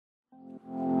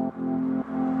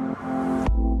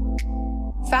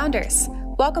Founders,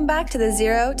 welcome back to the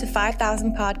 0 to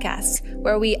 5,000 podcast,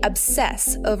 where we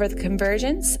obsess over the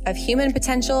convergence of human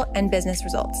potential and business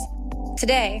results.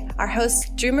 Today, our hosts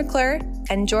Drew McClure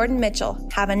and Jordan Mitchell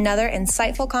have another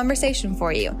insightful conversation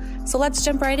for you. So let's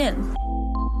jump right in.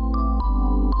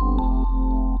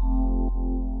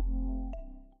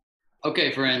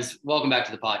 Okay, friends, welcome back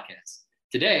to the podcast.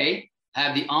 Today, I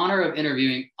have the honor of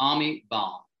interviewing Ahmie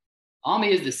Baum.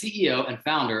 Ahmie is the CEO and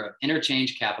founder of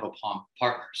Interchange Capital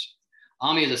Partners.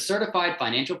 Ahmie is a certified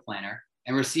financial planner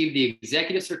and received the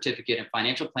executive certificate in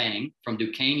financial planning from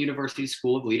Duquesne University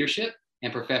School of Leadership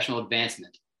and Professional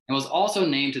Advancement, and was also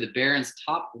named to the Barron's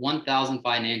Top 1,000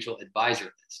 Financial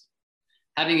Advisor list.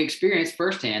 Having experienced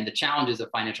firsthand the challenges of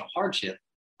financial hardship,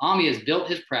 Ahmie has built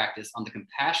his practice on the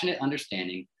compassionate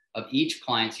understanding of each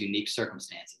client's unique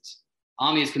circumstances.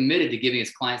 Ahmie is committed to giving his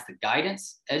clients the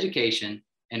guidance, education,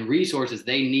 and resources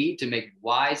they need to make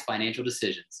wise financial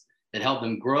decisions that help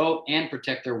them grow and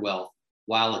protect their wealth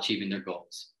while achieving their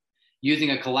goals.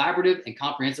 Using a collaborative and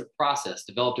comprehensive process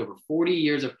developed over 40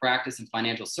 years of practice in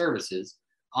financial services,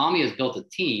 Ahmie has built a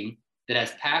team that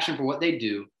has passion for what they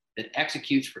do, that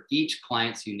executes for each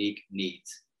client's unique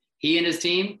needs. He and his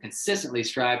team consistently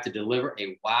strive to deliver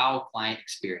a wow client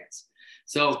experience.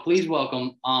 So please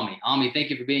welcome Ahmie. Ahmie, thank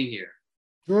you for being here.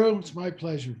 Drew, it's my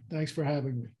pleasure. Thanks for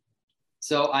having me.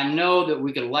 So I know that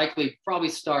we could likely probably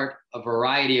start a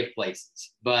variety of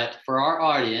places, but for our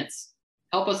audience,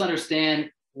 help us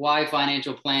understand why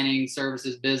financial planning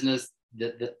services business,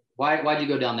 why'd you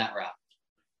go down that route?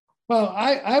 Well,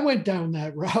 I went down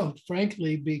that route,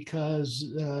 frankly, because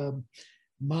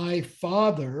my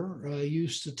father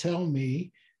used to tell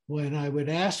me when I would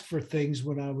ask for things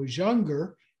when I was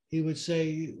younger, he would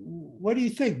say, "What do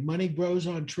you think? Money grows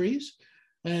on trees?"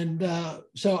 And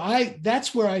so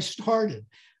that's where I started.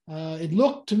 It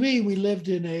looked to me, we lived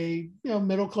in a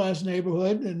middle-class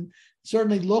neighborhood, and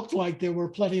certainly looked like there were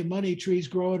plenty of money trees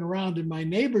growing around in my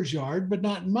neighbor's yard, but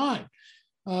not in mine.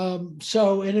 And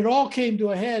it all came to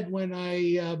a head when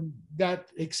I got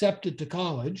accepted to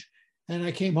college, and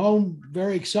I came home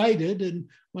very excited, and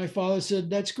my father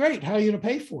said, "That's great. How are you going to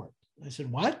pay for it?" I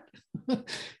said, "What?"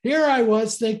 Here I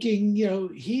was thinking,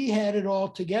 he had it all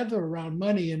together around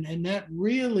money, and that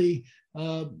really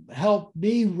helped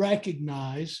me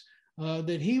recognize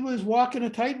that he was walking a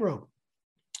tightrope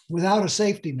without a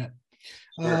safety net.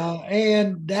 Sure.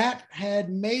 And that had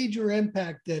major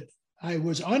impact that I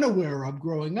was unaware of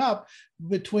growing up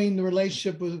between the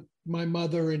relationship with my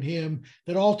mother and him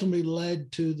that ultimately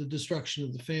led to the destruction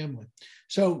of the family.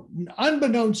 So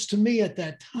unbeknownst to me at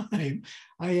that time,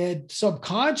 I had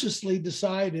subconsciously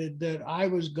decided that I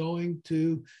was going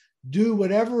to do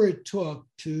whatever it took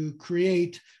to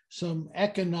create some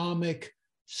economic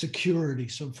security,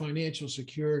 some financial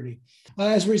security.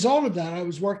 As a result of that, I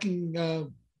was working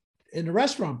in the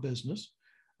restaurant business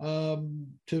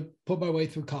to put my way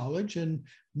through college, and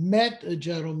met a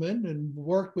gentleman and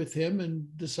worked with him,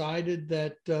 and decided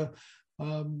that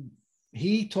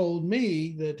he told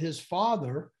me that his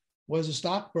father was a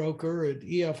stockbroker at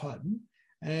E.F. Hutton,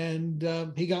 and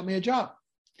he got me a job.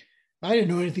 I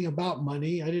didn't know anything about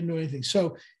money. I didn't know anything.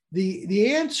 So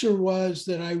the answer was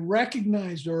that I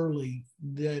recognized early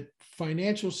that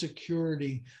financial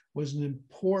security was an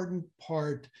important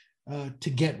part to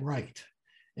get right.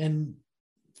 And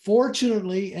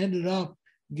fortunately ended up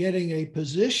getting a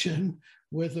position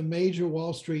with a major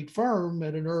Wall Street firm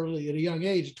at a young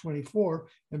age, 24,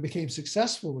 and became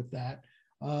successful with that.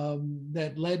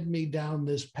 That led me down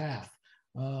this path.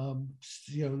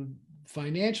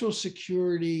 Financial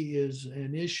security is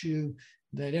an issue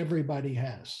that everybody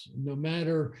has. No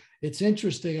matter, it's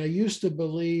interesting. I used to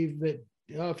believe that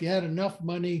if you had enough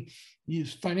money,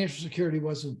 financial security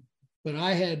wasn't. But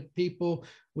I had people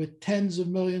with tens of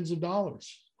millions of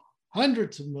dollars,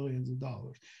 hundreds of millions of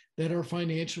dollars that are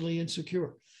financially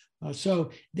insecure.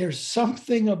 So there's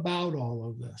something about all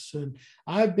of this. And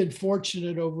I've been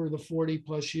fortunate over the 40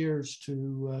 plus years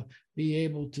to be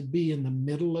able to be in the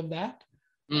middle of that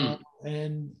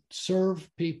and serve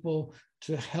people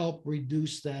to help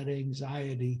reduce that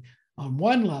anxiety on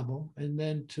one level, and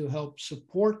then to help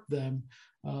support them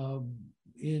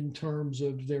in terms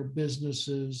of their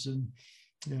businesses and,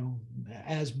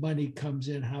 as money comes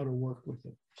in, how to work with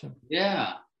it. So.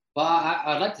 Yeah. Well,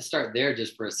 I'd like to start there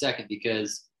just for a second,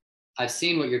 because I've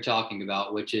seen what you're talking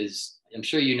about, which is, I'm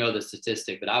sure you know the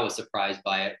statistic, but I was surprised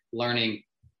by it, learning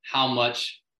how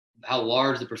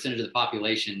large the percentage of the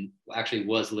population actually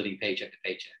was living paycheck to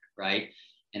paycheck, right?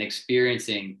 And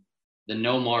experiencing the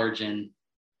no margin,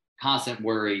 constant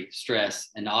worry, stress,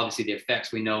 and obviously the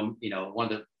effects we know,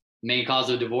 one of the main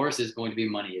causes of divorce is going to be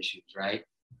money issues, right?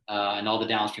 And all the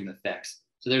downstream effects.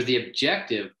 So there's the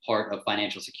objective part of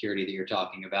financial security that you're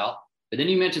talking about. But then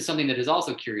you mentioned something that is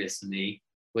also curious to me,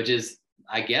 which is,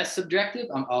 I guess, subjective.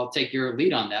 I'll take your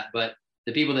lead on that. But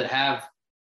the people that have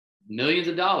millions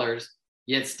of dollars,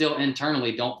 yet still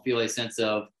internally don't feel a sense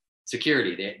of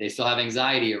security. They still have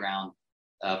anxiety around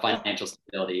financial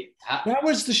stability. That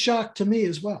was the shock to me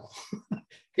as well.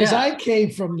 Because I came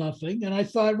from nothing and I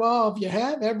thought, well, if you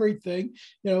have everything,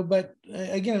 but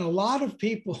again, a lot of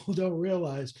people don't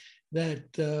realize that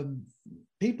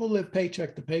people live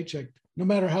paycheck to paycheck, no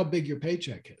matter how big your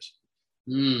paycheck is.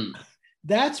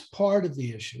 That's part of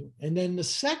the issue. And then the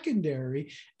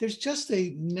secondary, there's just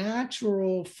a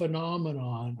natural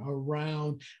phenomenon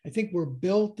around, I think we're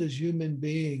built as human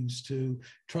beings to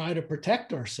try to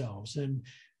protect ourselves. And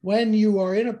when you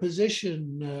are in a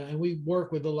position, and we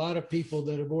work with a lot of people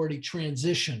that have already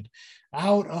transitioned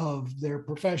out of their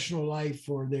professional life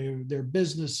or their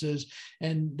businesses,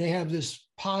 and they have this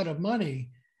pot of money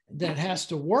that has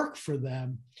to work for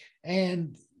them.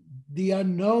 And the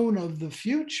unknown of the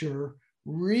future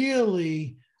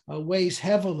really weighs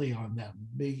heavily on them.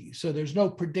 So there's no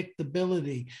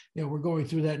predictability. We're going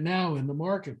through that now in the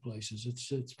marketplaces.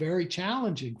 It's very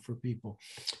challenging for people.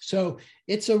 So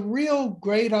it's a real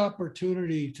great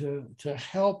opportunity to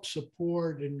help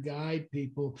support and guide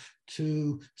people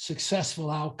to successful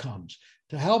outcomes,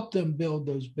 to help them build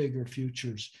those bigger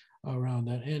futures around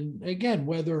that. And again,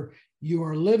 whether you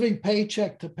are living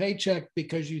paycheck to paycheck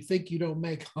because you think you don't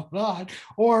make a lot,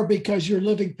 or because you're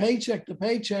living paycheck to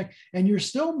paycheck and you're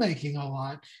still making a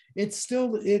lot, it's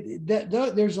still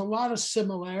there's a lot of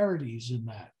similarities in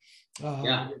that.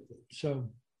 So,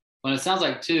 well, it sounds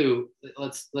like too.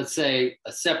 Let's say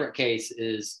a separate case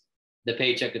is the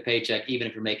paycheck to paycheck, even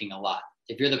if you're making a lot.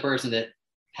 If you're the person that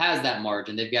has that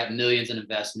margin, they've got millions in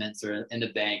investments or in the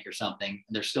bank or something,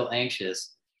 and they're still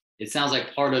anxious. It sounds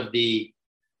like part of the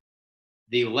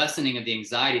lessening of the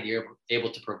anxiety that you're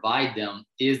able to provide them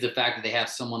is the fact that they have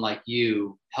someone like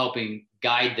you helping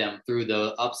guide them through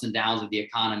the ups and downs of the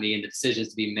economy and the decisions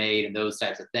to be made and those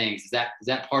types of things. Is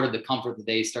that part of the comfort that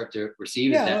they start to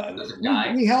receive? Yeah,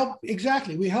 we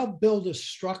help build a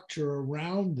structure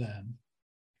around them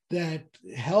that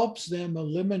helps them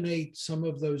eliminate some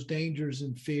of those dangers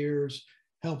and fears,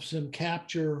 helps them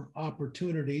capture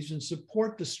opportunities and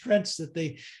support the strengths that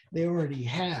they already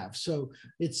have. So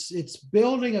it's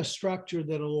building a structure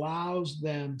that allows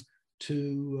them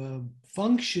to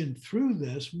function through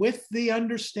this with the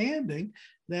understanding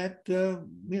that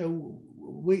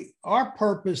our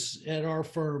purpose at our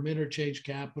firm, Interchange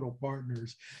Capital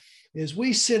Partners, is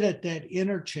we sit at that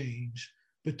interchange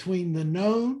between the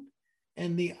known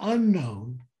and the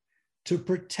unknown to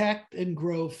protect and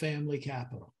grow family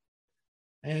capital.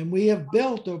 And we have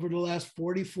built over the last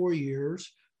 44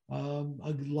 years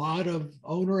a lot of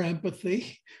owner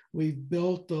empathy. We've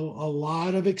built a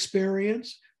lot of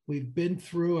experience. We've been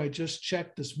through, I just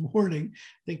checked this morning,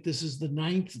 I think this is the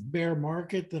 9th bear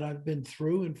market that I've been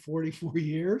through in 44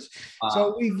 years.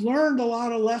 So we've learned a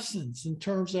lot of lessons in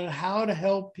terms of how to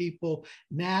help people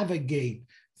navigate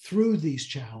through these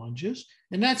challenges.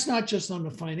 And that's not just on the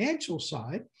financial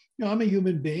side. I'm a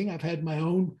human being. I've had my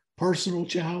own personal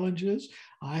challenges.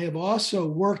 I have also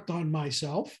worked on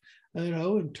myself,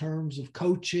 in terms of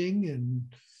coaching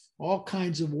and all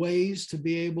kinds of ways to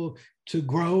be able to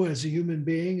grow as a human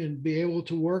being and be able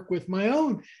to work with my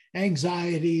own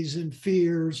anxieties and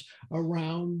fears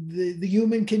around the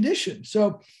human condition.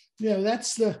 So,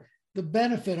 that's the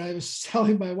benefit. I was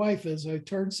telling my wife as I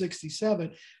turned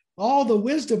 67, all the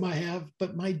wisdom I have,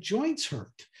 but my joints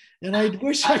hurt. And I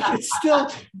wish I could still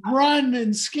run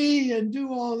and ski and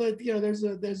do all that. There's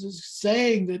a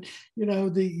saying that,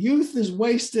 the youth is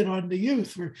wasted on the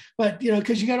youth, but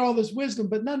because you got all this wisdom,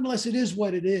 but nonetheless, it is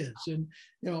what it is. And,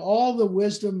 all the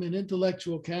wisdom and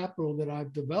intellectual capital that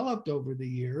I've developed over the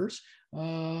years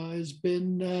has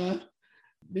been,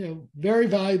 very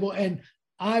valuable. And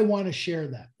I want to share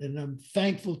that. And I'm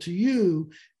thankful to you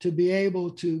to be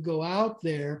able to go out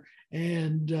there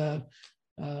and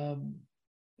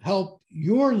help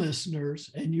your listeners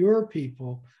and your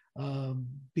people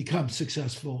become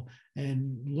successful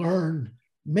and learn,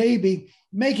 maybe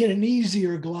make it an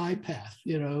easier glide path,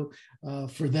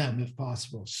 for them if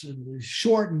possible. So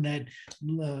shorten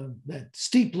that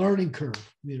steep learning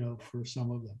curve, for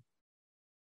some of them.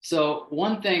 So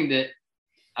one thing that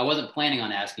I wasn't planning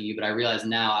on asking you, but I realize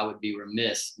now I would be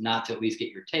remiss not to at least get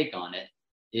your take on it,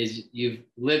 is you've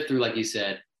lived through, like you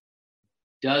said,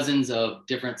 dozens of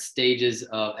different stages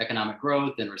of economic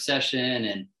growth and recession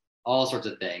and all sorts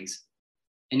of things.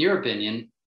 In your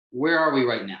opinion, where are we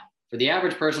right now? For the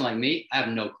average person like me, I have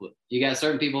no clue. You got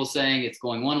certain people saying it's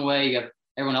going one way. You got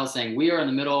everyone else saying we are in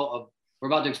the middle of we're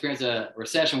about to experience a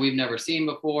recession we've never seen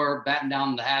before, batten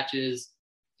down the hatches.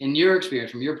 In your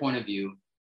experience, from your point of view,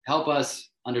 help us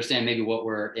understand maybe what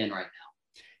we're in right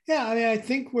now. Yeah, I mean, I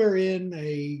think we're in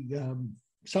a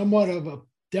somewhat of a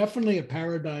definitely a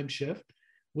paradigm shift.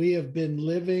 We have been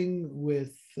living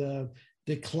with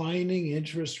declining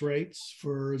interest rates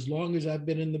for as long as I've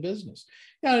been in the business.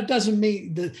 Now, it doesn't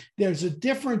mean that there's a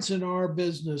difference in our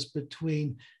business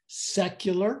between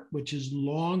secular, which is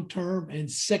long-term, and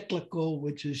cyclical,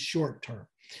 which is short-term.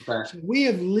 Okay. So we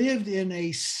have lived in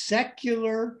a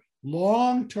secular,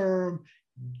 long-term,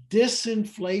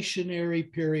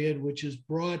 disinflationary period, which has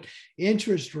brought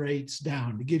interest rates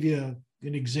down. To give you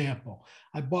an example,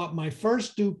 I bought my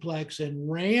first duplex and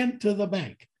ran to the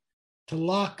bank to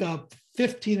lock up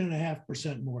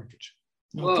 15.5% mortgage.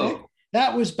 Okay. Whoa.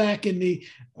 That was back in the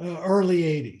early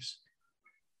 80s.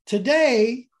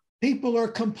 Today, people are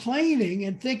complaining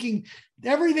and thinking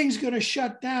everything's going to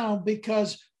shut down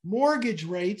because mortgage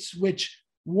rates, which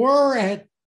were at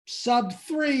sub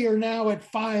 3, are now at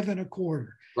 5.25.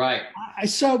 Right.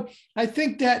 So I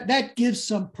think that gives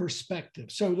some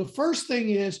perspective. So the first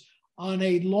thing is, on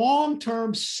a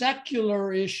long-term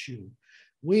secular issue,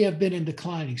 we have been in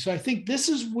declining. So I think this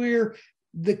is where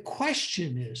the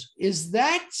question is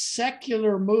that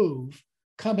secular move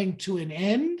coming to an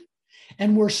end?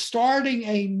 And we're starting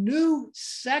a new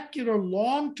secular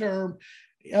long-term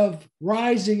of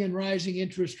rising and rising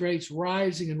interest rates,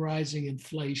 rising and rising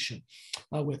inflation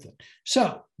with it.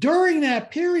 So during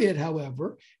that period,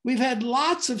 however, we've had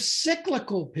lots of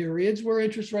cyclical periods where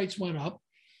interest rates went up.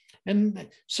 And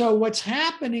so what's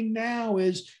happening now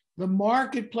is the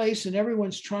marketplace and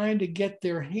everyone's trying to get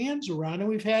their hands around, and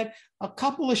we've had a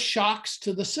couple of shocks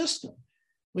to the system.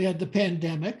 We had the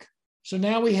pandemic. So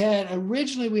now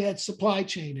originally we had supply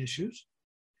chain issues.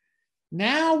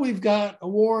 Now we've got a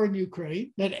war in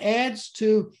Ukraine that adds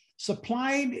to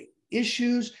supply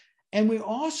issues. And we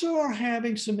also are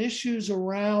having some issues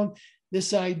around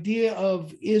this idea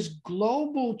of, is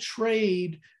global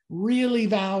trade really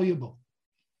valuable?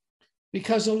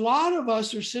 Because a lot of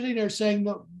us are sitting there saying,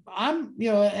 look, and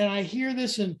I hear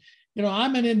this, and,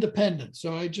 I'm an independent.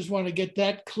 So I just want to get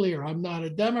that clear. I'm not a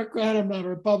Democrat. I'm not a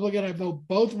Republican. I vote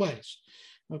both ways.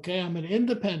 Okay. I'm an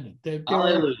independent. There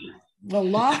are a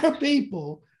lot of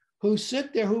people who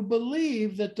sit there who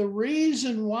believe that the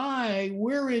reason why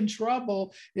we're in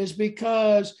trouble is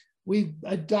because we've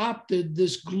adopted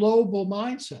this global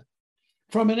mindset.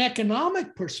 From an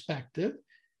economic perspective,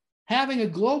 having a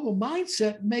global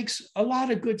mindset makes a lot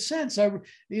of good sense.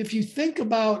 If you think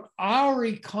about our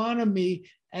economy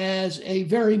as a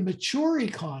very mature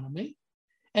economy,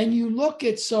 and you look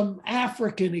at some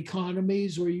African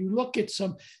economies, or you look at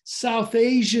some South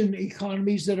Asian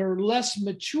economies that are less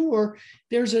mature,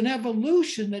 there's an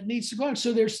evolution that needs to go on.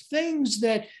 So there's things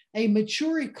that a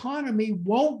mature economy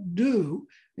won't do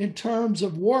in terms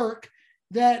of work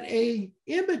that a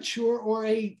immature or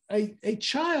a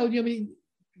child,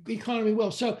 economy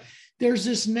will. So there's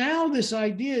this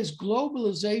idea is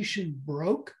globalization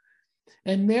broke,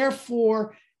 and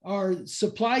therefore our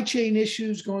supply chain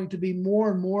issues going to be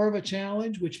more and more of a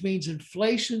challenge, which means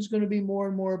inflation is going to be more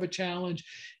and more of a challenge.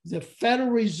 The Federal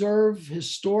Reserve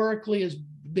historically has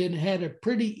had a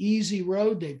pretty easy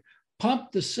road. They've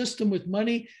pumped the system with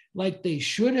money like they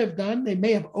should have done. They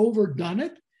may have overdone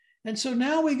it. And so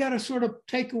now we got to sort of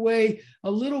take away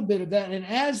a little bit of that. And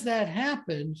as that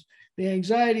happens, the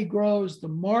anxiety grows, the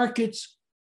markets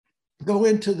go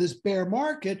into this bear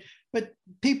market, but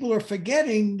people are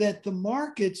forgetting that the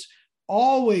markets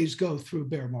always go through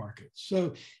bear markets.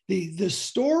 So the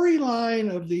storyline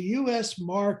of the US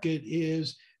market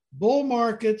is bull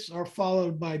markets are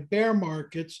followed by bear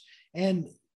markets, and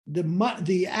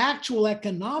the actual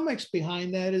economics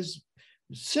behind that is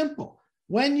simple.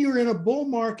 When you're in a bull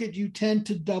market, you tend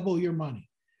to double your money.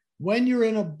 When you're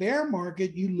in a bear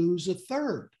market, you lose a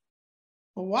third.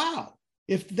 Well, wow.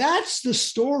 If that's the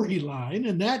storyline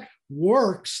and that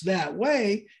works that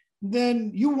way,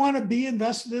 then you want to be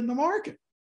invested in the market,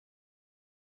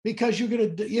 because you're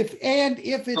going to, if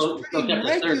it's pretty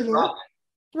regular,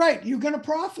 right, you're going to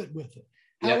profit with it.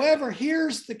 Yep. However,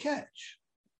 here's the catch.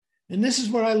 And this is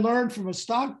what I learned from a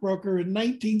stockbroker in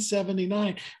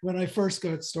 1979 when I first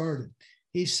got started.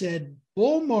 He said,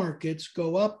 bull markets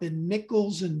go up in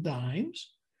nickels and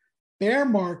dimes. Bear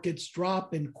markets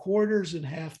drop in quarters and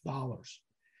half dollars.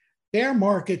 Bear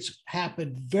markets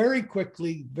happen very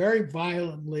quickly, very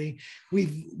violently.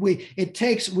 We've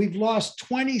lost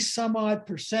 20 some odd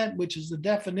percent, which is the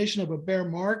definition of a bear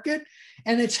market,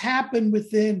 and it's happened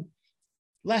within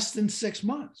less than 6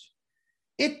 months.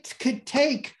 It could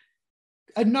take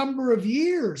a number of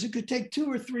years. It could take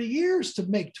 2 or 3 years to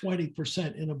make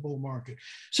 20% in a bull market.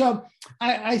 So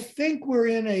I think we're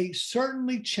in a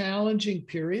certainly challenging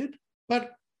period,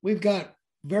 but we've got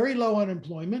very low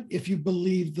unemployment, if you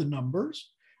believe the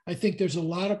numbers. I think there's a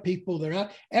lot of people that are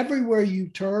out. Everywhere you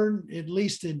turn, at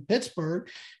least in Pittsburgh,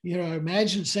 I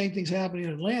imagine same things happening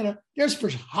in Atlanta. There's for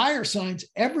hire signs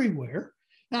everywhere.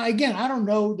 Now, again, I don't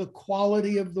know the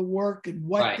quality of the work and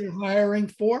what they're hiring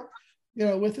for,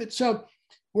 with it. So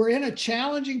we're in a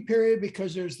challenging period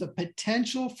because there's the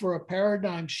potential for a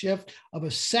paradigm shift of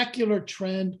a secular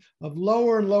trend of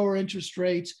lower and lower interest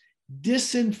rates,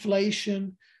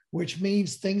 disinflation, which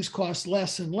means things cost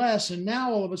less and less. And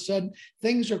now all of a sudden,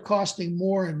 things are costing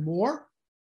more and more.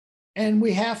 And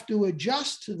we have to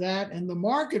adjust to that. And the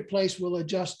marketplace will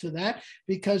adjust to that,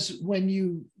 because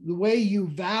the way you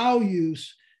value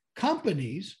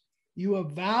companies, you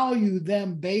value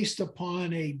them based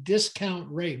upon a discount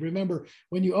rate. Remember,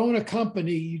 when you own a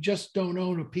company, you just don't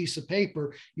own a piece of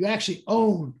paper. You actually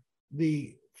own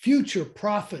the future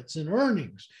profits and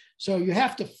earnings. So you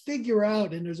have to figure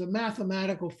out, and there's a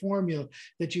mathematical formula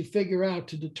that you figure out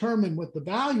to determine what the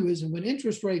value is. And when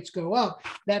interest rates go up,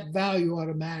 that value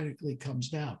automatically comes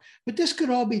down. But this could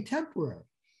all be temporary.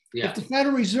 Yeah. If the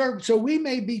Federal Reserve, so we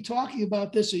may be talking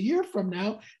about this a year from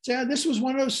now, say this was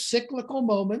one of those cyclical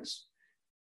moments,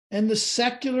 and the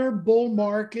secular bull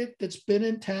market that's been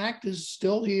intact is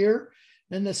still here,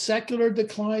 and the secular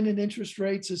decline in interest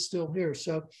rates is still here.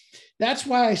 So that's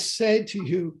why I say to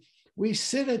you, we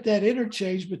sit at that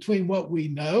interchange between what we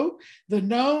know, the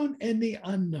known and the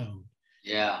unknown.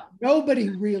 Yeah. Nobody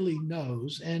really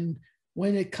knows. And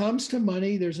when it comes to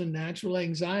money, there's a natural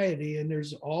anxiety, and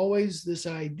there's always this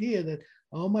idea that,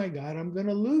 oh my God, I'm going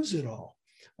to lose it all.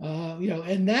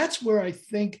 And that's where I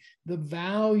think the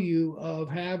value of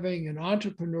having an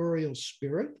entrepreneurial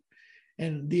spirit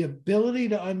and the ability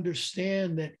to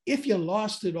understand that if you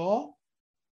lost it all,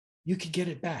 you could get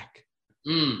it back.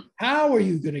 How are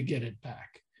you going to get it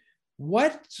back?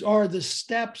 What are the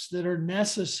steps that are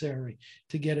necessary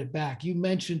to get it back? You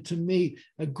mentioned to me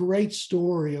a great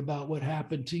story about what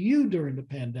happened to you during the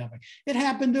pandemic. It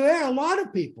happened to a lot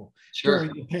of people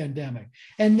during the pandemic.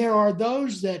 And there are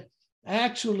those that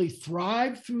actually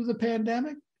thrived through the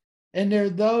pandemic, and there are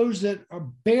those that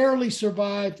are barely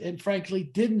survived and frankly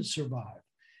didn't survive.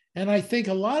 And I think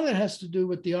a lot of it has to do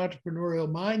with the entrepreneurial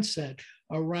mindset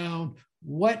around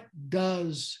what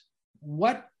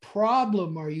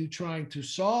problem are you trying to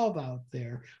solve out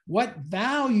there? What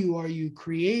value are you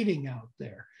creating out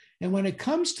there? And when it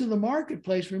comes to the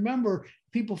marketplace, remember,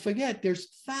 people forget there's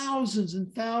thousands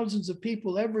and thousands of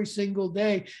people every single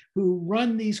day who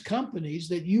run these companies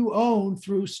that you own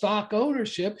through stock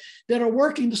ownership that are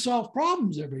working to solve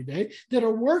problems every day, that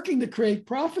are working to create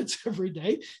profits every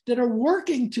day, that are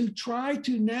working to try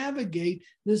to navigate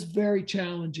this very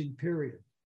challenging period.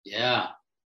 Yeah.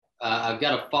 I've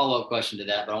got a follow-up question to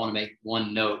that, but I want to make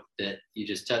one note that you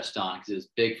just touched on because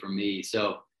it's big for me.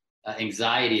 So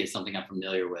anxiety is something I'm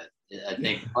familiar with. I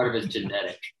think part of it's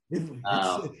genetic.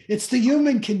 It's the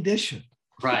human condition.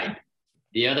 Right.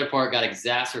 The other part got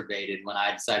exacerbated when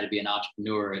I decided to be an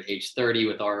entrepreneur at age 30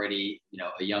 with already,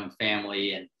 a young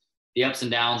family and the ups and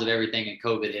downs of everything and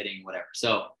COVID hitting, whatever.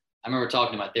 So I remember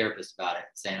talking to my therapist about it,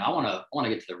 saying, I want to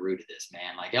get to the root of this,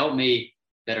 man. Like, help me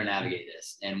better navigate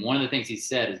this. And one of the things he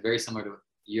said is very similar to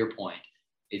your point,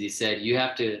 is he said, you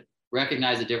have to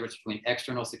recognize the difference between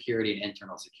external security and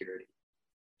internal security.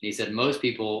 And he said, most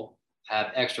people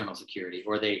have external security,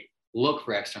 or they look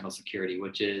for external security,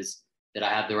 which is that I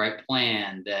have the right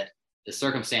plan, that the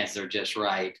circumstances are just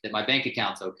right, that my bank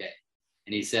account's okay.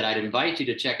 And he said, I'd invite you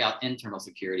to check out internal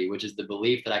security, which is the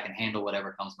belief that I can handle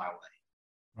whatever comes my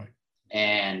way. Right.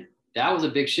 And that was a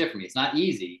big shift for me. It's not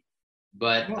easy,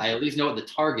 but I at least know what the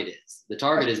target is. The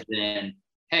target has been,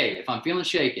 hey, if I'm feeling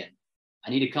shaken, I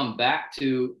need to come back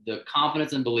to the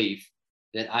confidence and belief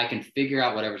that I can figure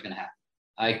out whatever's going to happen.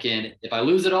 I can, if I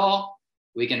lose it all,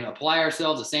 we can apply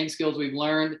ourselves the same skills we've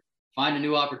learned, find a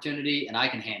new opportunity, and I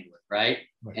can handle it, right?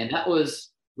 And that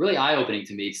was really eye-opening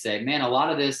to me to say, man, a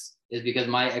lot of this is because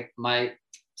my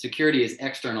security is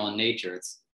external in nature.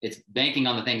 It's banking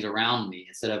on the things around me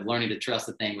instead of learning to trust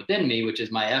the thing within me, which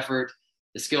is my effort,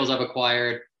 the skills I've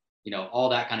acquired, all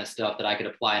that kind of stuff that I could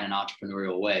apply in an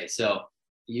entrepreneurial way. So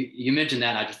you mentioned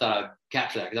that, and I just thought I'd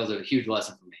capture that because that was a huge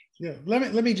lesson for me. Yeah,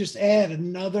 let me just add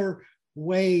another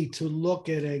way to look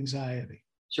at anxiety.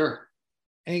 Sure.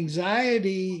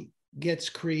 Anxiety gets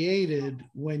created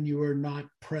when you are not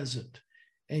present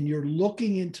and you're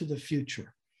looking into the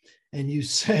future and you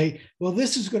say, well,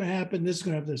 this is going to happen, this is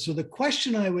going to happen. So the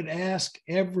question I would ask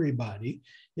everybody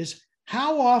is,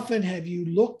 How often have you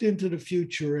looked into the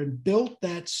future and built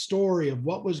that story of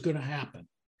what was going to happen?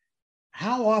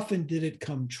 How often did it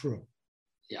come true?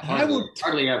 Yeah,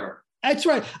 hardly ever. That's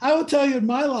right. I will tell you, in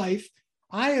my life,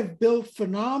 I have built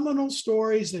phenomenal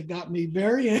stories that got me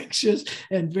very anxious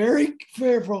and very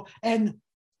fearful. And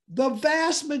the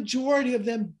vast majority of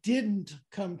them didn't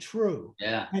come true.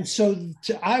 Yeah. And so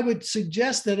I would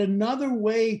suggest that another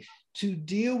way to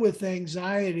deal with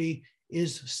anxiety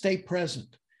is stay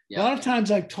present. Yeah. A lot of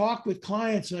times I talk with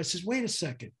clients and I says, wait a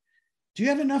second, do you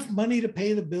have enough money to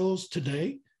pay the bills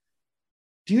today?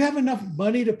 Do you have enough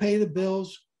money to pay the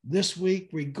bills this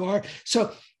week?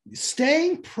 So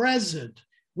staying present,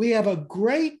 we have a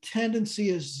great tendency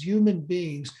as human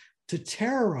beings to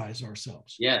terrorize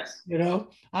ourselves. Yes. You know,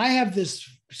 I have this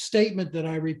statement that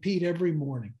I repeat every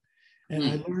morning, and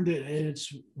I learned it. And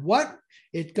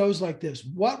it goes like this: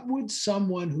 what would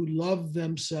someone who loved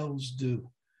themselves do?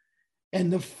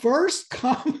 And the first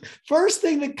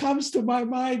thing that comes to my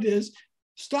mind is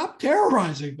stop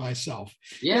terrorizing myself.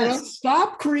 Yes. You know,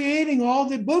 stop creating all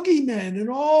the boogeymen and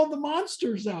all the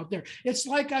monsters out there. It's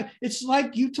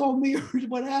like you told me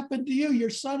what happened to you.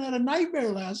 Your son had a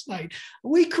nightmare last night.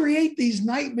 We create these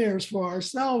nightmares for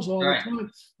ourselves all the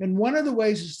time. And one of the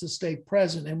ways is to stay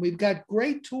present. And we've got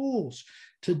great tools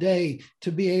today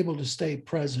to be able to stay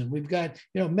present. We've got,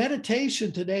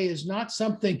 meditation today is not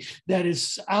something that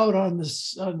is out on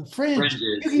the fringe.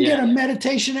 You can get a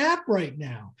meditation app right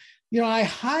now. I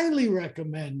highly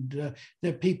recommend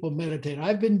that people meditate.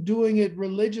 I've been doing it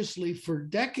religiously for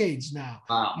decades now,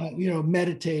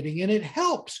 meditating, and it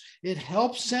helps. It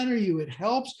helps center you. It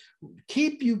helps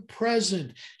keep you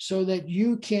present so that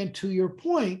you can, to your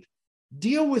point,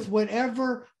 deal with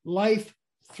whatever life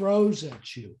throws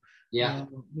at you. Yeah.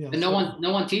 And no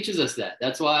one teaches us that.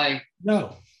 That's why.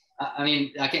 No. I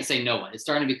mean, I can't say no one. It's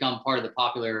starting to become part of the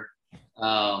popular,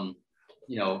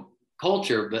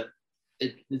 culture, but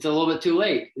it's a little bit too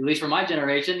late, at least for my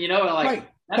generation, right.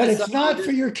 But it's not for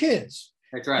your kids.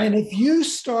 That's right. And if you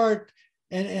start,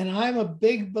 and I'm a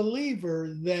big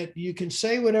believer that you can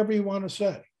say whatever you want to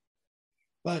say,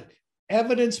 but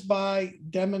evidence by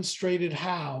demonstrated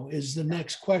how is the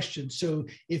next question. So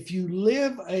if you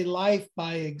live a life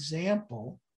by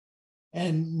example,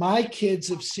 and my kids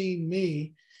have seen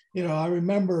me, I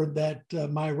remember that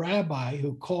my rabbi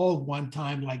who called one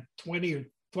time like 20 or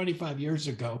 25 years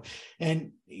ago,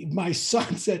 and my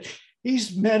son said,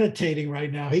 he's meditating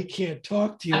right now. He can't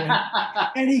talk to you.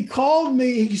 And he called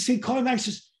me, he called me, I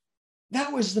says,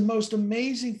 that was the most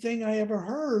amazing thing I ever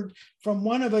heard from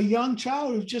one of a young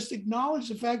child who just acknowledged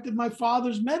the fact that my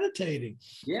father's meditating,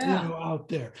 out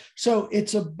there. So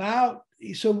it's about,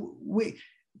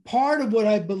 part of what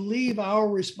I believe our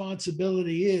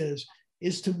responsibility is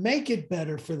to make it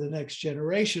better for the next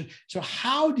generation. So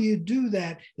how do you do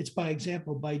that? It's by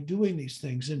example, by doing these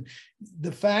things. And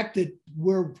the fact that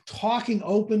we're talking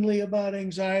openly about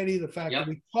anxiety, the fact that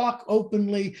we talk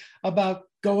openly about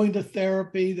going to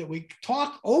therapy, that we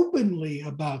talk openly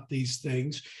about these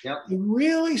things, it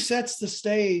really sets the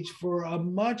stage for a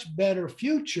much better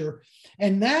future.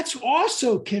 And that's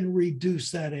also can reduce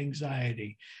that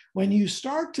anxiety. When you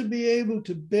start to be able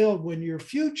to build, when your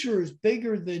future is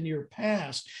bigger than your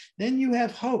past, then you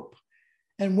have hope.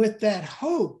 And with that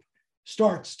hope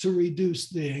starts to reduce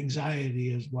the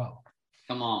anxiety as well.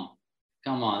 Come on.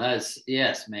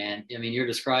 Yes, man. I mean, you're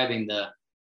describing the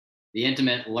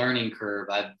intimate learning curve.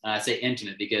 I say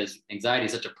intimate because anxiety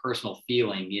is such a personal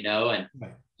feeling, and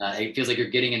it feels like you're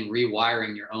getting and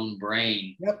rewiring your own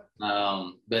brain.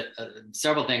 But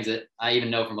several things that I even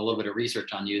know from a little bit of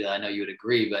research on you that I know you would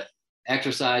agree, but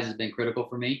exercise has been critical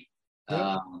for me.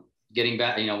 Getting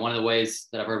back, one of the ways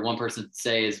that I've heard one person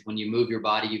say is when you move your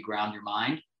body, you ground your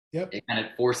mind. It kind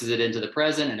of forces it into the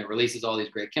present and it releases all these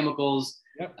great chemicals.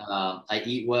 I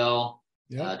eat well.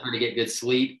 Trying to get good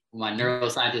sleep. My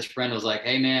neuroscientist friend was like,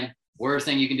 hey man, worst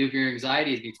thing you can do for your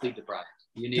anxiety is be sleep deprived.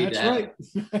 You need to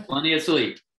have plenty of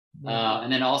sleep. And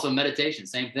then also meditation,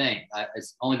 same thing.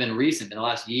 It's only been recent in the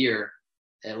last year,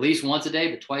 at least once a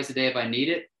day, but twice a day if I need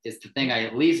it. It's the thing I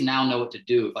at least now know what to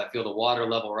do. If I feel the water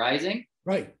level rising,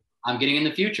 I'm getting in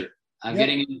the future. I'm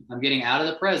getting out of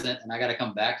the present, and I got to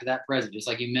come back to that present, just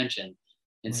like you mentioned.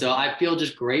 And so I feel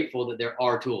just grateful that there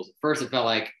are tools. At first, it felt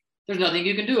like there's nothing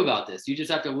you can do about this. You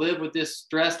just have to live with this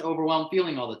stressed, overwhelmed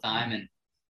feeling all the time.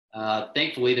 And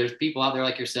thankfully, there's people out there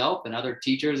like yourself and other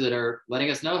teachers that are letting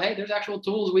us know, hey, there's actual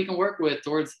tools we can work with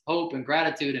towards hope and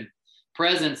gratitude and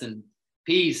presence and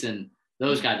peace and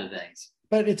those kinds of things.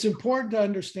 But it's important to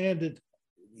understand that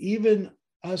even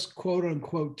us quote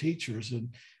unquote teachers, and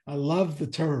I love the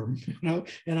term,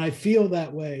 and I feel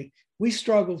that way, we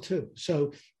struggle too.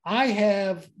 So I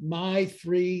have my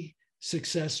 3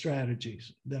 success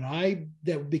strategies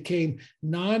that became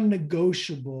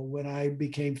non-negotiable when I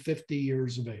became 50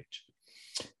 years of age.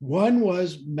 One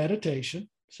was meditation.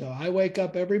 So I wake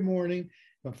up every morning.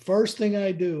 The first thing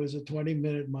I do is a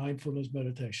 20-minute mindfulness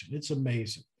meditation. It's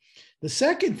amazing. The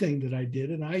second thing that I did,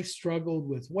 and I struggled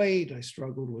with weight, I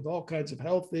struggled with all kinds of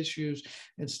health issues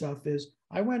and stuff, is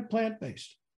I went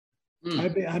plant-based.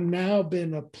 I've now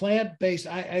been a plant-based.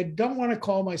 I don't want to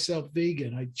call myself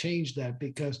vegan. I changed that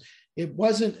because it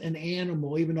wasn't an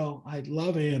animal, even though I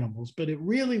love animals, but it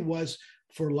really was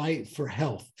for life, for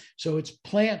health. So it's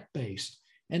plant-based.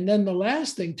 And then the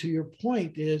last thing, to your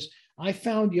point, is I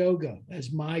found yoga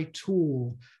as my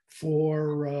tool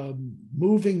for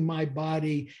moving my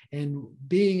body and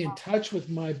being in touch with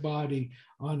my body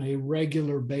on a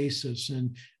regular basis.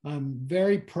 And I'm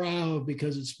very proud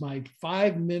because it's my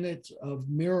 5 minutes of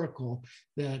miracle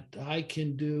that I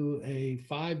can do a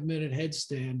 5-minute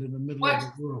headstand in the middle of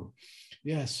the room.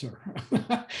 Yes, sir.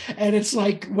 And it's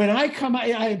like when I come, I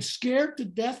am scared to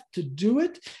death to do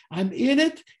it. I'm in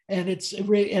it, and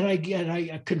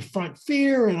I confront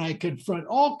fear and I confront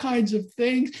all kinds of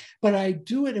things, but I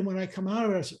do it. And when I come out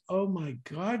of it, I say, "Oh my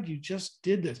God, you just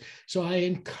did this." So I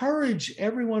encourage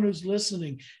everyone who's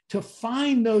listening to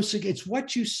find those. It's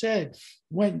what you said.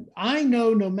 When I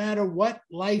know, no matter what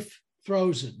life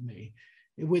throws at me,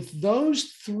 with those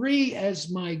 3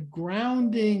 as my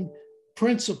grounding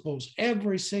principles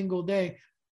every single day,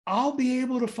 I'll be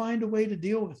able to find a way to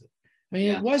deal with it. I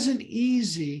mean, It wasn't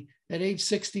easy at age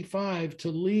 65 to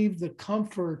leave the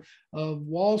comfort of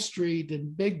Wall Street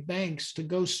and big banks to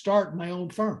go start my own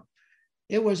firm.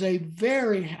 It was a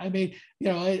very,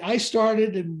 I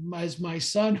started, and as my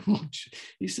son,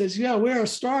 he says, "Yeah, we're a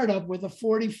startup with a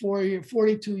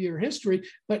 42-year history,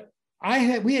 but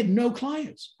we had no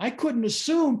clients. I couldn't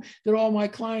assume that all my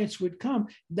clients would come.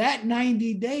 That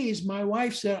 90 days, my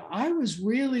wife said, I was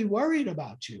really worried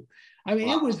about you. Wow.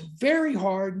 It was very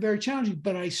hard, very challenging,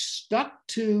 but I stuck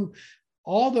to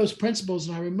all those principles.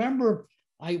 And I remember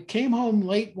I came home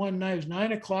late one night, it was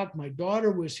 9 o'clock. My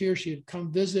daughter was here. She had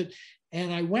come visit.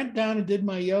 And I went down and did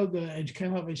my yoga, and she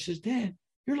came up and she says, "Dad,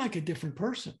 you're like a different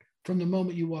person from the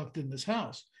moment you walked in this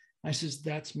house." I says,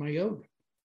 "That's my yoga."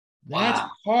 That's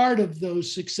part of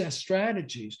those success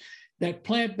strategies, that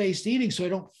plant-based eating, so I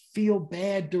don't feel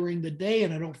bad during the day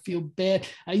and I don't feel bad.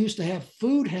 I used to have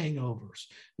food hangovers,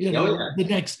 the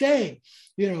next day,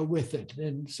 with it.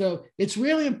 And so it's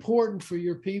really important for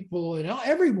your people and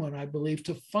everyone, I believe,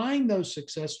 to find those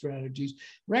success strategies,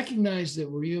 recognize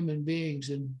that we're human beings,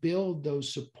 and build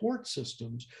those support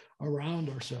systems around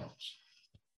ourselves.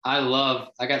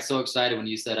 I got so excited when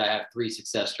you said I have 3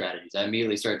 success strategies. I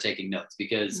immediately started taking notes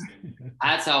because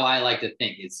that's how I like to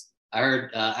think. I heard,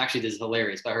 actually, this is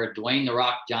hilarious, but I heard Dwayne "The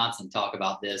Rock" Johnson talk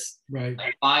about this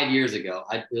like 5 years ago.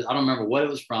 I don't remember what it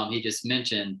was from. He just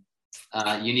mentioned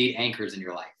you need anchors in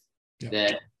your life,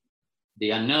 that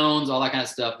the unknowns, all that kind of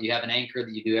stuff, you have an anchor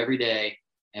that you do every day.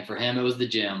 And for him, it was the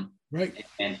gym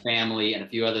and family and a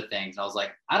few other things. And I was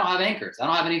like, I don't have anchors. I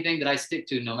don't have anything that I stick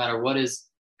to no matter what is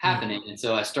happening. And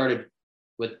so I started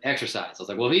with exercise. I was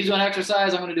like, well, if he's doing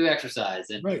exercise, I'm going to do exercise.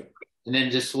 And then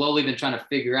just slowly been trying to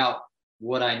figure out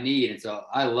what I need. And so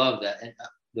I love that. And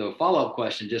the follow-up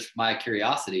question, just my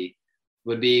curiosity,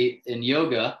 would be in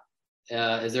yoga,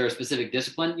 is there a specific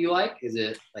discipline you like? Is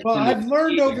it like? Well, I've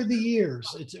learned over the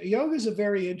years, yoga is a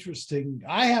very interesting.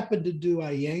 I happen to do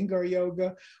Iyengar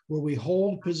yoga, where we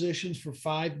hold positions for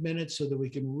 5 minutes so that we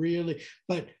can really,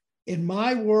 but in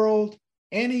my world,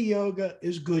 any yoga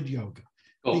is good yoga.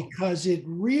 Because it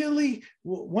really,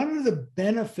 one of the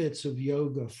benefits of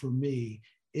yoga for me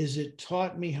is it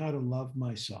taught me how to love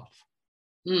myself.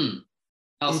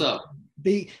 How so?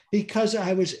 Because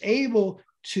I was able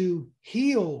to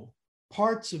heal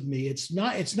parts of me. It's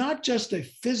not just a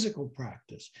physical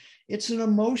practice. It's an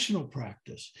emotional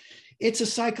practice. It's a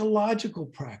psychological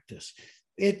practice.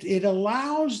 It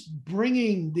allows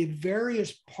bringing the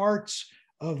various parts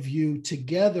of you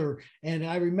together. And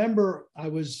I remember I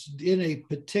was in a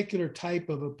particular type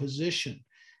of a position,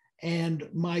 and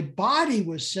my body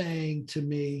was saying to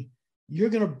me,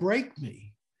 "You're going to break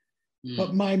me."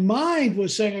 But my mind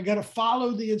was saying, "I got to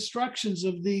follow the instructions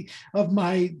of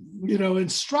my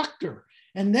instructor."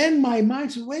 And then my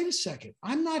mind said, "Wait a second,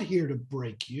 I'm not here to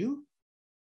break you.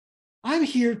 I'm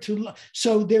here to love."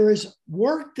 So there is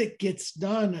work that gets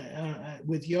done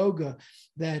with yoga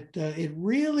that it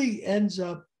really ends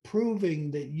up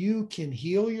proving that you can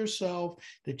heal yourself,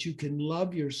 that you can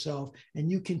love yourself,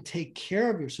 and you can take care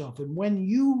of yourself. And when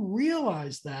you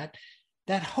realize that,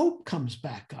 that hope comes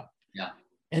back up. Yeah.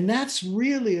 And that's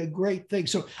really a great thing.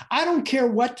 So I don't care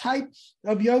what type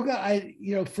of yoga.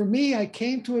 For me, I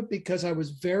came to it because I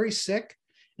was very sick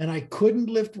and I couldn't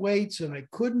lift weights and I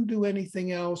couldn't do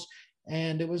anything else.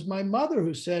 And it was my mother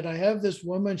who said, I have this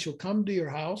woman, she'll come to your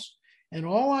house. And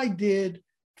all I did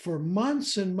for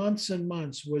months and months and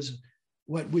months was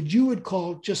what you would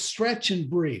call just stretch and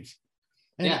breathe.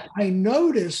 And I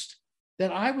noticed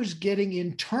that I was getting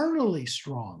internally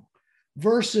strong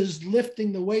versus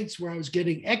lifting the weights where I was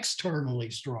getting externally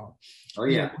strong. Oh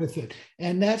yeah. With it.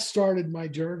 And that started my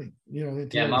journey,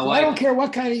 My wife, I don't care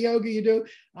what kind of yoga you do.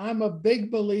 I'm a big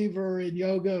believer in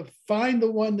yoga. Find the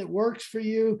one that works for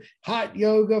you. Hot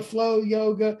yoga, flow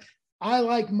yoga. I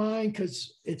like mine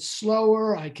because it's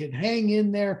slower. I can hang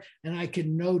in there and I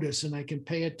can notice and I can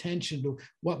pay attention to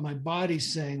what my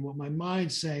body's saying, what my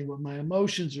mind's saying, what my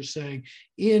emotions are saying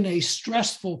in a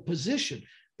stressful position.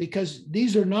 Because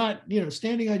these are not,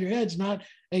 standing on your head's not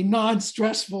a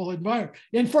non-stressful environment.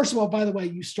 And first of all, by the way,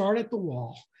 you start at the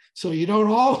wall. So you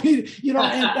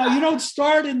don't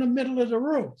start in the middle of the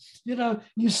room.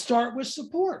 You start with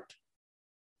support.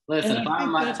 Listen, if I'm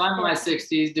in my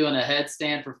 60s doing a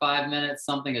headstand for 5 minutes,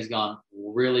 something has gone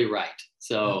really right.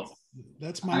 So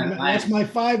that's my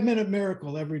 5-minute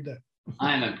miracle every day.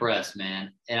 I'm impressed,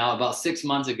 man. And about 6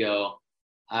 months ago,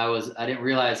 I didn't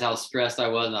realize how stressed I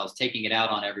was, and I was taking it out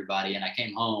on everybody. And I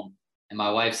came home, and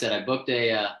my wife said, I booked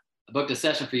a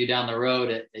session for you down the road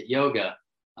at yoga.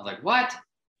 I was like, what?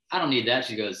 I don't need that.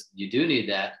 She goes, you do need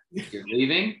that. You're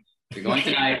leaving. You're going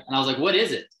tonight. And I was like, what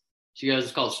is it? She goes,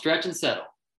 it's called stretch and settle.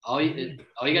 All you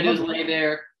gotta do is lay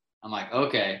there. I'm like,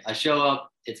 okay. I show up.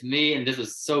 It's me, and this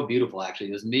was so beautiful. Actually,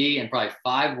 it was me and probably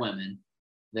 5 women.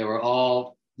 They were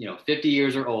all 50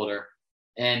 years or older,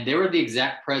 and they were the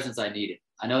exact presence I needed.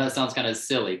 I know that sounds kind of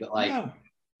silly, but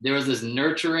there was this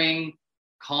nurturing,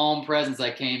 calm presence. I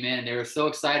came in, and they were so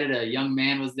excited. A young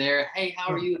man was there. Hey,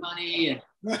 how are you, honey? And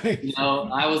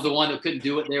I was the one that couldn't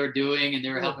do what they were doing, and they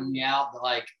were helping me out.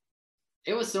 But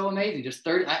it was so amazing. Just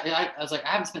 30. I was like, I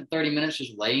haven't spent 30 minutes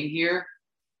just laying here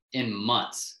in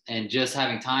months, and just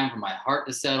having time for my heart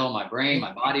to settle, my brain,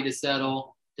 my body to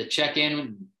settle, to check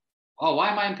in. Oh, why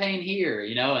am I in pain here?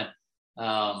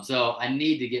 And so I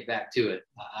need to get back to it.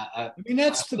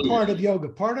 That's the part of yoga.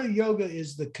 Part of yoga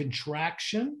is the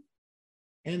contraction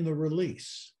and the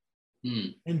release.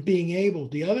 And being able,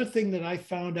 the other thing that I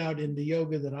found out in the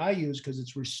yoga that I use, because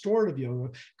it's restorative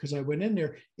yoga, because I went in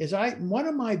there, is one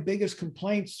of my biggest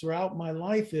complaints throughout my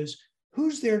life is,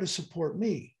 who's there to support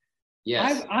me?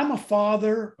 Yes. I'm a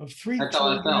father of 3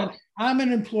 children. I'm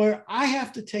an employer. I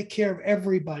have to take care of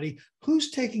everybody.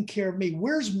 Who's taking care of me?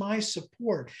 Where's my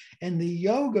support? And the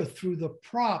yoga, through the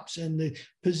props and the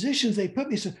positions they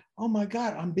put me, said, oh my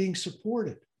God, I'm being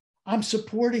supported. I'm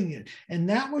supporting it. And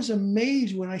that was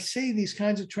amazing. When I say these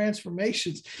kinds of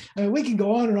transformations, we can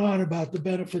go on and on about the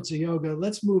benefits of yoga.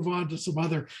 Let's move on to some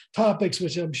other topics,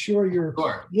 which I'm sure your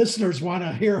listeners want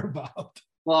to hear about.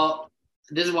 Well,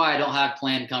 this is why I don't have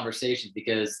planned conversations,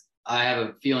 because I have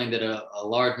a feeling that a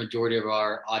large majority of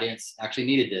our audience actually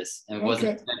needed this and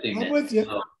wasn't expecting it. I'm with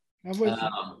you.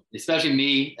 Especially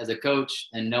me as a coach,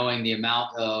 and knowing the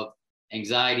amount of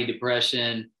anxiety,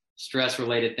 depression,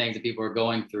 stress-related things that people are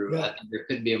going through. I think there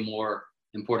couldn't be a more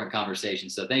important conversation.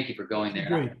 So thank you for going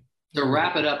there. To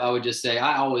wrap it up, I would just say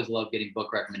I always love getting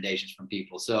book recommendations from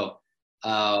people. So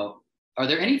are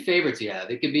there any favorites you have?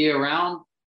 It could be around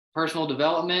personal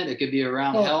development. It could be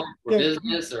around health or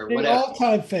business or whatever.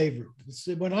 All-time favorite.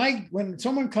 When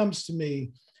someone comes to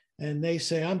me and they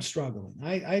say, I'm struggling,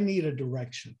 I need a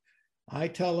direction, I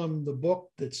tell them the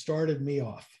book that started me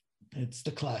off. It's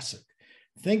the classic,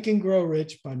 Think and Grow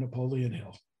Rich by Napoleon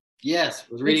Hill. Yes,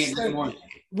 I was reading it this morning.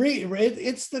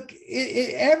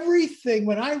 Everything.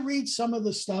 When I read some of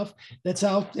the stuff that's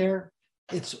out there,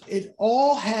 it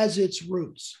all has its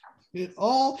roots. It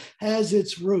all has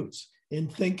its roots in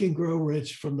Think and Grow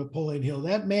Rich from Napoleon Hill.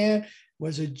 That man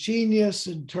was a genius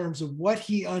in terms of what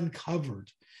he uncovered.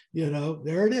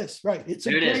 There it is. Right. It's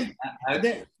a great.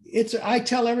 I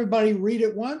tell everybody, read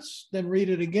it once, then read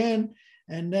it again,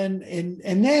 and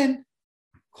then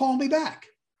call me back.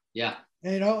 Yeah.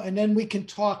 And then we can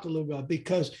talk a little bit,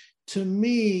 because to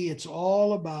me, it's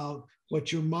all about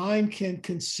what your mind can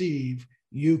conceive,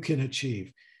 you can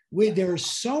achieve. There's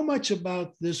so much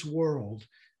about this world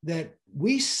that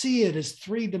we see it as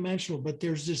 3-dimensional, but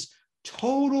there's this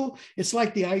total, it's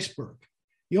like the iceberg.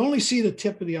 You only see the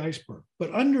tip of the iceberg,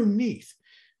 but underneath,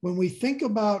 when we think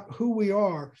about who we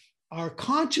are, our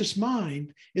conscious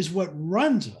mind is what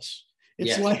runs us.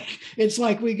 It's Yes. it's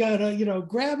like we got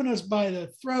grabbing us by the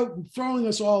throat and throwing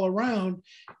us all around.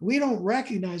 We don't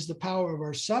recognize the power of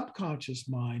our subconscious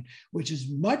mind, which is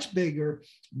much bigger,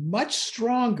 much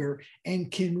stronger,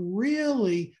 and can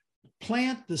really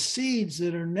plant the seeds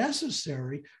that are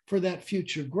necessary for that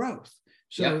future growth.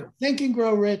 So Think and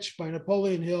Grow Rich by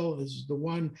Napoleon Hill is the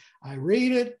one. I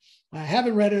read it. I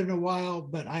haven't read it in a while,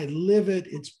 but I live it.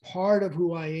 It's part of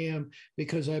who I am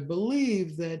because I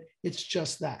believe that it's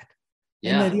just that.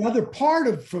 And then the other part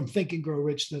of from Think and Grow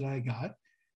Rich that I got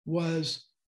was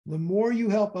the more you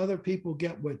help other people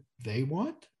get what they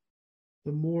want,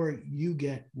 the more you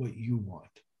get what you want.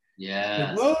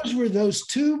 Yeah. Those were those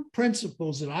two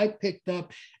principles that I picked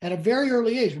up at a very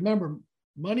early age. Remember,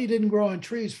 money didn't grow on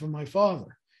trees from my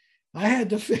father. I had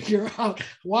to figure out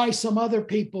why some other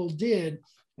people did.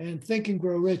 And Think and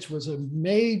Grow Rich was a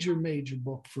major, major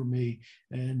book for me.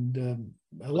 And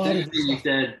a lot of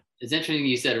it's interesting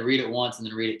you said read it once and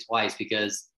then read it twice,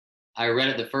 because I read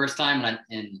it the first time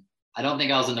and I don't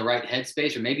think I was in the right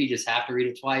headspace, or maybe you just have to read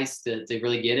it twice to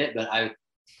really get it. But I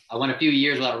went a few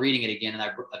years without reading it again, and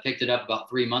I picked it up about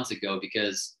 3 months ago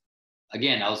because,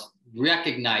 again, I was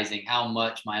recognizing how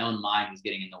much my own mind was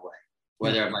getting in the way,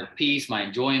 whether my peace, my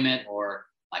enjoyment, or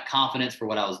my confidence for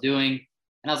what I was doing.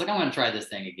 And I was like, I'm going to try this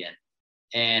thing again.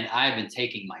 And I've been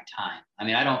taking my time. I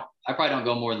mean, I probably don't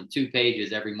go more than 2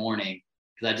 pages every morning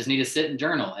because I just need to sit and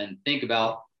journal and think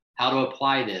about how to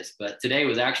apply this. But today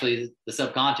was actually the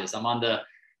subconscious. I'm on the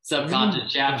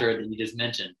subconscious chapter that you just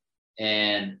mentioned.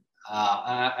 And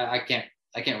I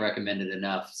can't recommend it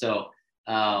enough. So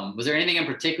was there anything in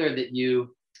particular that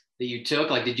you took?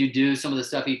 Like, did you do some of the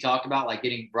stuff you talked about, like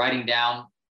writing down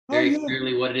very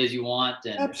clearly what it is you want?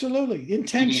 And absolutely.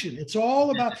 Intention. It's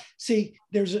all about,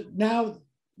 now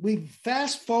we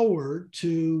fast forward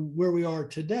to where we are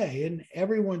today, and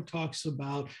everyone talks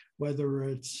about whether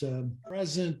it's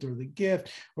present or the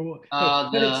gift or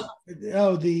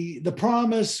the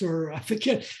promise, or I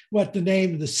forget what the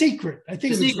name, the secret. I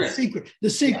think the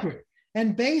secret. Yeah.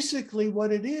 And basically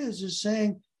what it is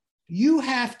saying you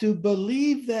have to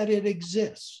believe that it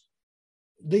exists.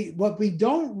 What we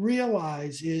don't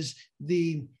realize is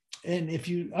and if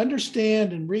you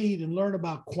understand and read and learn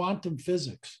about quantum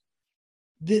physics,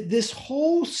 this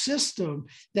whole system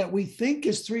that we think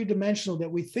is three-dimensional,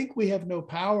 that we think we have no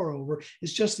power over,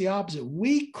 is just the opposite.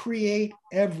 We create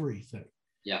everything.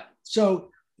 Yeah.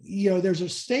 So, there's a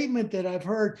statement that I've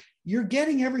heard, you're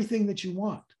getting everything that you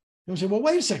want. And I say, well,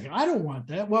 wait a second, I don't want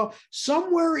that. Well,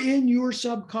 somewhere in your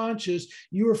subconscious,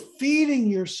 you're feeding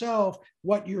yourself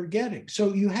what you're getting.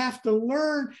 So you have to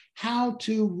learn how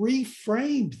to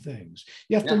reframe things.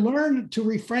 You have to learn to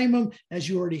reframe them as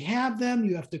you already have them.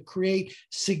 You have to create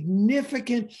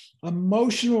significant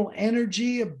emotional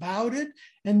energy about it.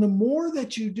 And the more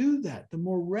that you do that, the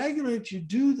more regular that you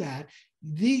do that,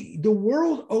 the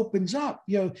world opens up.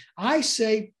 I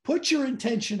say, put your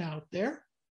intention out there.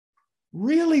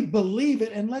 Really believe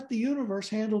it and let the universe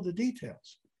handle the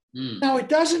details. Now, it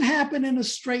doesn't happen in a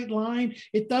straight line.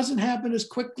 It doesn't happen as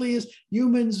quickly as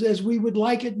humans as we would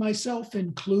like it, myself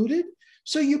included.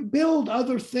 So you build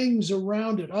other things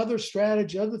around it, other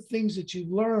strategy, other things that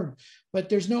you learn. But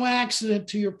there's no accident,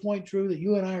 to your point, Drew, that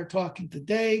you and I are talking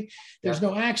today. There's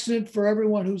no accident for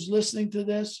everyone who's listening to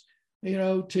this,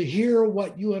 to hear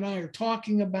what you and I are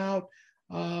talking about.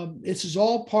 This is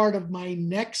all part of my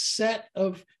next set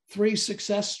of 3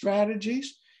 success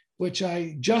strategies, which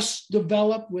I just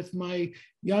developed with my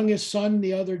youngest son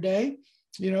the other day.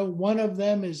 One of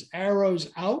them is arrows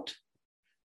out.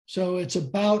 So it's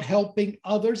about helping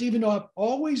others, even though I've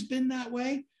always been that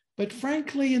way. But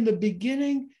frankly, in the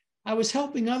beginning, I was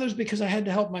helping others because I had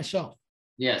to help myself.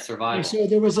 Yeah, survival. So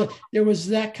there was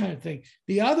that kind of thing.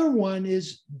 The other one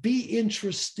is be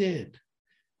interested.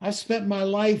 I've spent my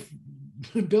life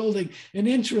building an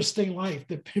interesting life.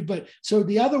 But so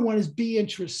the other one is be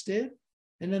interested.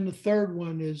 And then the third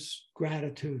one is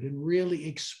gratitude, and really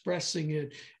expressing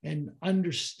it and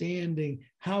understanding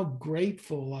how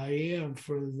grateful I am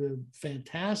for the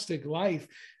fantastic life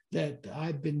that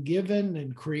I've been given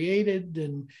and created.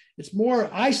 And it's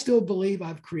more, I still believe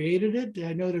I've created it.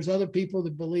 I know there's other people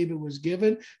that believe it was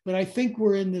given, but I think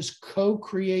we're in this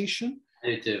co-creation.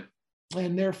 I do too.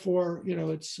 And therefore,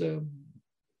 it's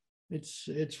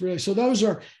really, so those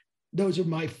are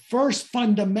my first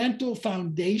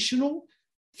foundational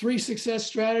 3 success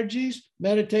strategies: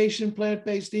 meditation,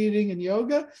 plant-based eating, and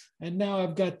yoga. And now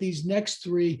I've got these next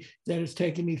 3 that has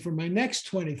taken me for my next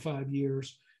 25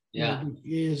 years.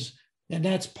 Is And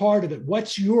that's part of it.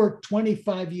 What's your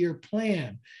 25-year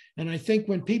plan? And I think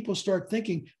when people start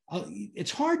thinking,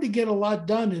 it's hard to get a lot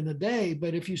done in a day,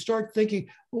 but if you start thinking,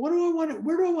 well,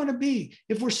 where do I want to be?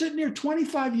 If we're sitting here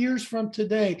 25 years from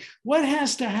today, what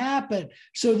has to happen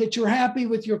so that you're happy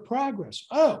with your progress?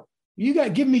 Oh, you got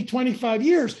to give me 25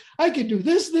 years. I can do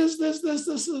this.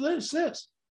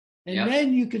 And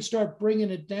then you can start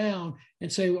bringing it down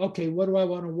and say, okay, what do I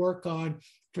want to work on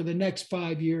for the next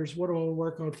 5 years? What do I want to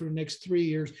work on for the next 3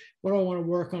 years? What do I want to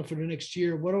work on for the next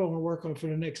year? What do I want to work on for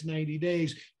the next 90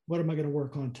 days? What am I going to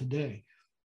work on today?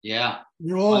 Yeah.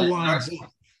 It all lines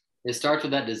up. It starts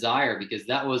with that desire, because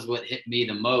that was what hit me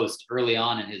the most early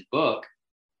on in his book.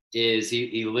 Is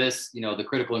he lists, the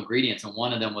critical ingredients, and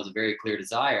one of them was a very clear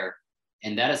desire.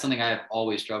 And that is something I've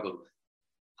always struggled with.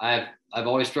 I've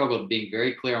always struggled being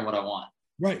very clear on what I want.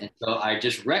 Right. And so I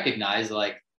just recognize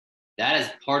that is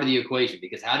part of the equation,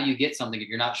 because how do you get something if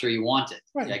you're not sure you want it?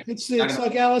 Right. It's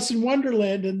like Alice in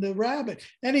Wonderland and the rabbit.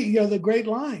 The great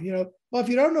line, well, if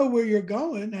you don't know where you're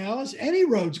going, Alice, any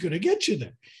road's going to get you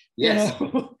there. Yes,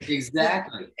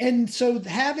 exactly. And so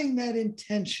having that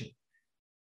intention.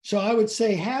 So I would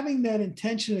say having that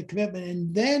intention and commitment.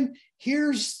 And then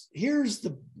here's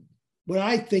what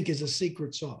I think is a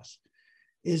secret sauce.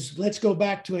 Is let's go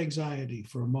back to anxiety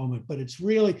for a moment, but it's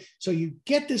really, so you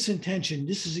get this intention,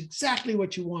 this is exactly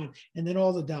what you want. And then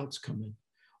all the doubts come in,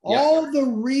 all the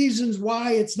reasons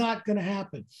why it's not going to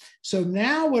happen. So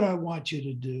now what I want you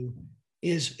to do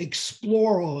is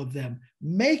explore all of them,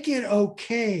 make it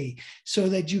okay so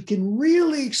that you can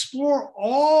really explore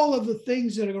all of the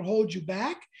things that are going to hold you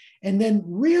back, and then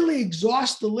really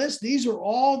exhaust the list. These are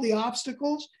all the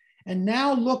obstacles. And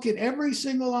now look at every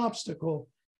single obstacle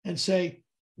and say,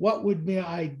 what would my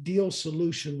ideal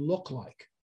solution look like?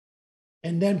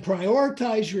 And then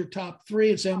prioritize your top three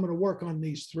and say, I'm going to work on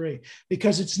these three,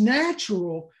 because it's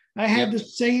natural. I had the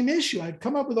same issue. I'd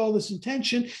come up with all this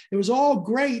intention. It was all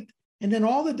great. And then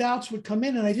all the doubts would come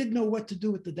in and I didn't know what to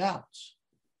do with the doubts.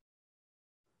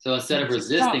 So instead of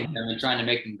resisting them and trying to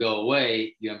make them go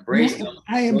away, you embrace them.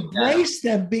 I embrace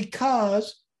them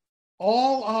because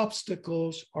all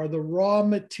obstacles are the raw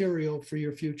material for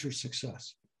your future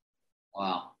success.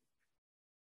 Wow.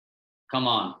 Come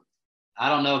on. I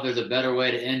don't know if there's a better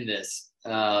way to end this.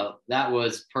 That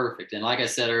was perfect. And like I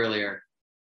said earlier,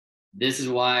 this is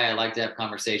why I like to have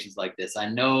conversations like this. I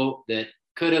know that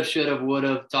could have, should have, would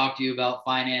have talked to you about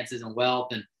finances and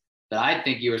wealth, but I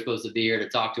think you were supposed to be here to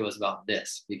talk to us about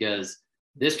this, because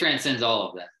this transcends all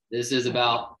of that. This is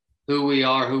about who we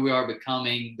are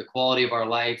becoming, the quality of our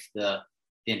life, the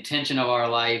intention of our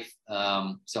life.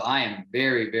 So I am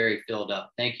very, very filled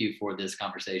up. Thank you for this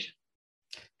conversation.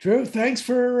 Drew, thanks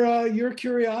for your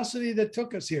curiosity that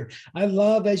took us here. I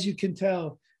love, as you can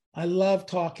tell, I love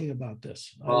talking about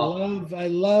this. I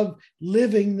love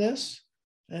living this,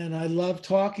 and I love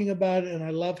talking about it, and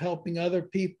I love helping other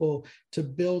people to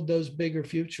build those bigger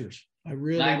futures. I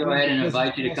really. Can I go ahead and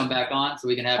invite you to come back on so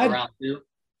we can have round two?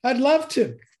 I'd love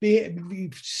to.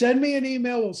 Send me an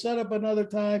email. We'll set up another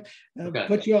time. I'll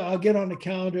get on the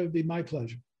calendar. It'd be my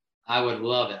pleasure. I would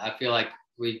love it. I feel like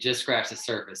we just scratched the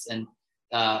surface. And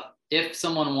if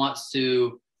someone wants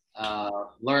to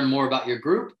learn more about your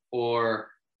group or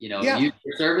use your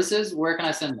services, where can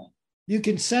I send them? You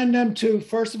can send them to,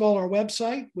 first of all, our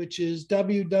website, which is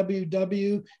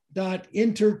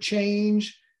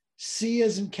www.interchange, C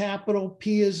as in capital,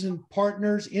 P as in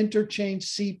partners,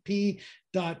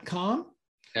 interchangecp.com.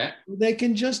 Okay. They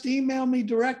can just email me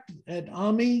direct at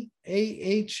Ahmie,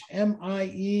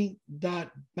 AHMIE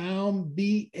 .Baum,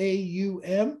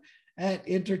 BAUM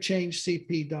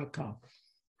 @interchangecp.com.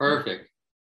 Perfect.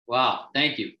 Wow.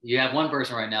 Thank you. You have one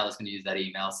person right now that's going to use that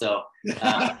email. So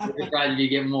we're surprised if you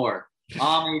get more.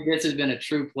 Ahmie, this has been a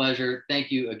true pleasure.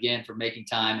 Thank you again for making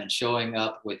time and showing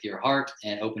up with your heart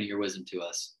and opening your wisdom to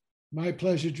us. My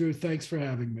pleasure, Drew. Thanks for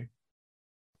having me.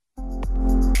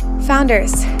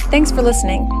 Founders, thanks for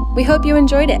listening. We hope you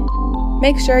enjoyed it.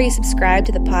 Make sure you subscribe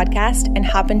to the podcast and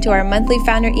hop into our monthly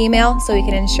founder email so we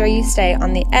can ensure you stay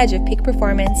on the edge of peak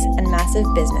performance and massive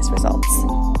business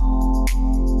results.